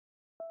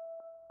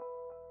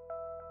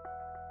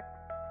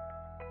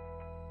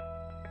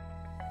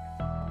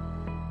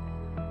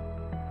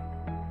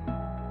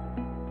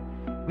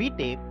We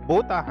take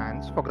both our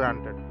hands for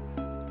granted.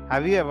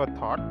 Have you ever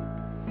thought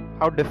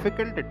how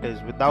difficult it is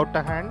without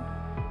a hand?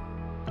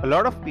 A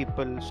lot of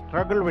people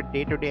struggle with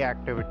day-to-day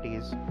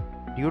activities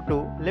due to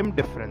limb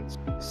difference.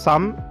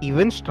 Some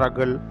even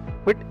struggle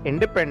with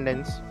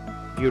independence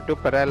due to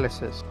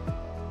paralysis.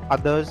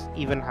 Others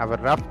even have a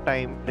rough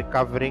time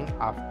recovering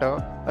after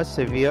a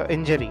severe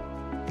injury.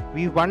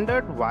 We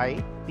wondered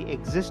why the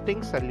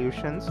existing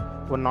solutions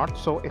were not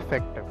so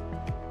effective.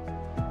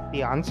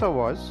 The answer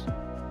was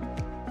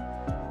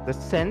the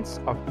sense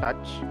of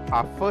touch,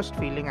 our first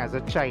feeling as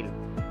a child.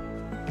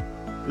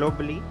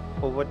 Globally,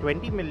 over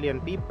 20 million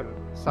people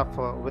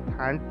suffer with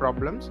hand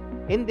problems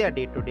in their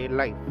day-to-day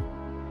life.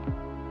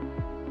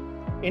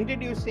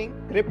 Introducing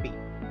Grippy,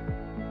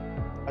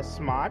 a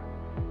smart,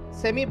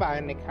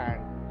 semi-bionic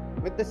hand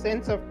with the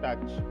sense of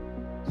touch,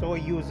 so a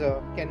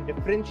user can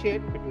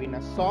differentiate between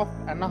a soft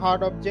and a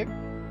hard object.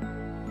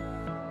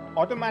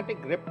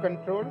 Automatic grip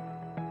control,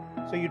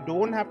 so you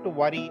don't have to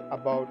worry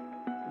about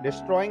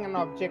destroying an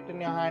object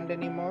in your hand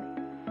anymore.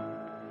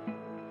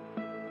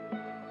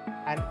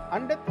 And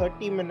under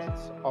 30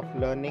 minutes of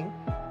learning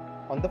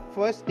on the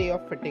first day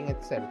of fitting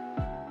itself.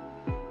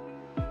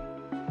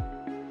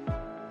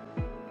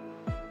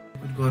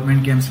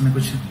 Government camps में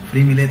कुछ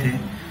free मिले थे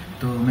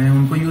तो मैं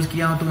उनको use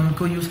किया हूं। तो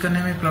उनको यूज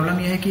करने में प्रॉब्लम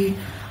यह है कि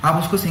आप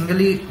उसको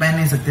सिंगली पहन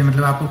नहीं सकते,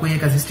 मतलब आपको कोई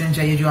एक असिस्टेंट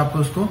चाहिए जो आपको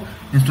उसको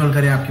इंस्टॉल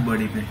करे आपकी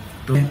बॉडी पे।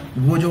 तो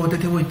वो जो होते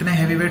थे वो इतने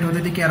हैवी वेट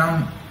होते थे कि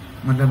अराउंड,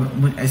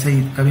 मतलब ऐसा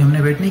ही कभी हमने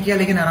वेट नहीं किया,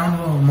 लेकिन अराउंड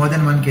वो मोर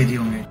देन 1 kg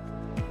होंगे।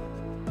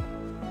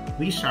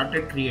 We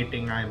started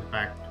creating our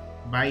impact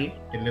by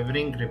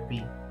delivering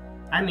Grippy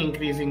and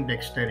increasing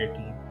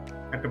dexterity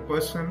that a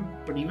person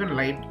could even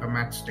light a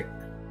matchstick.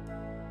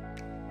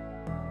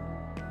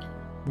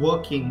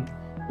 Working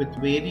with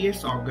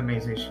various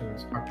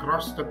organizations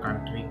across the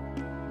country,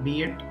 be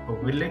it a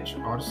village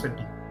or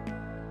city,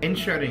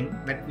 ensuring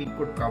that we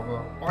could cover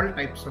all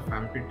types of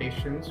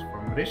amputations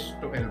from wrist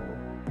to elbow.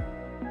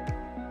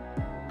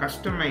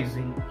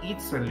 Customizing each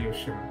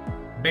solution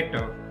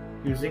better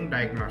using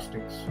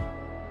diagnostics.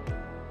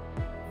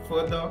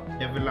 Further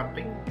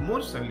developing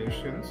more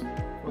solutions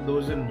for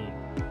those in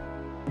need.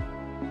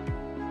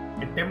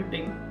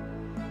 Attempting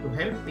to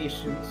help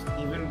patients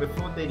even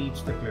before they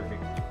reach the clinic.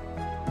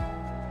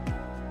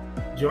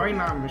 Join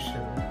our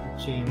mission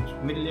to change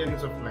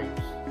millions of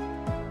lives.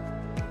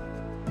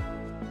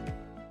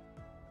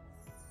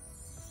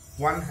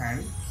 One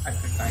hand at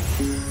a time.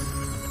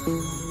 To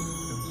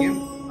give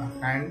a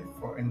hand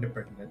for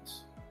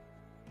independence.